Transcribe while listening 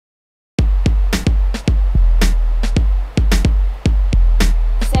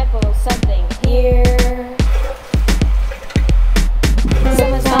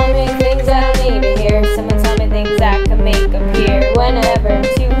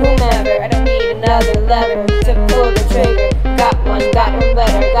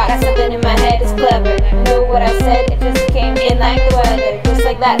what I said, it just came in like the weather. Just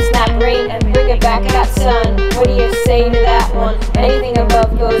like that, snap rain and bring it back, got sun. What do you say to that one? Anything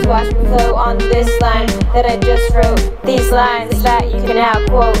above goes, watch me flow on this line that I just wrote. These lines that you can now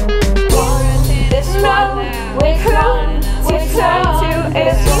quote. This road we come to is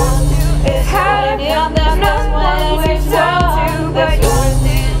hard on the one we're told, but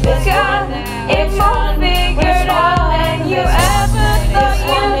it's gone, it won't figure out, and you ever thought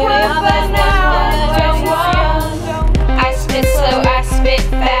you would, but now don't want. I spit slow, I spit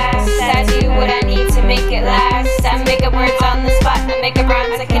fast, I do what I need to make it last. I make up words on the spot, I make up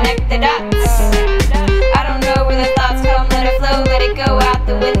rhymes, I connect the dots. I don't know where the thoughts come, let it flow, let it go out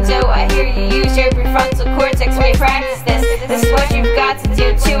the window. I hear you use your prefrontal cortex when you practice this. This is what you've got to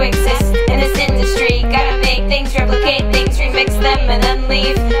do to exist in this industry. Gotta make things, replicate things, remix them and then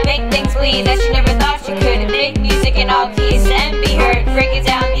leave. Make things bleed that you never thought you could. Make music in all keys and be heard. Break it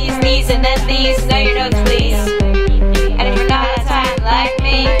down these and then these. Know your notes please. And if you're not on time like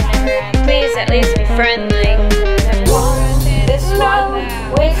me, please at least be friendly. This road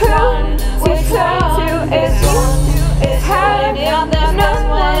we come to is hard on the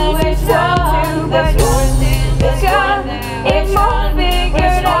one we're told, but it's gone, it won't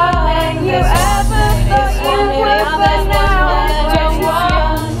figure out, and you ever thought you would, but now don't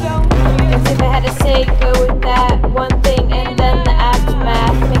want. As if I had to say, go with that one thing and then the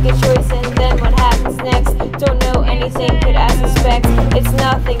aftermath. Make a choice and then what happens next. Don't know anything, could I suspect? It's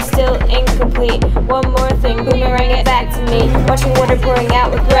nothing, still incomplete. One more thing, boomerang it back to me. Watching water pouring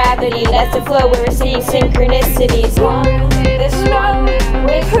out with gravity. That's the flow, we're seeing synchronicities. This road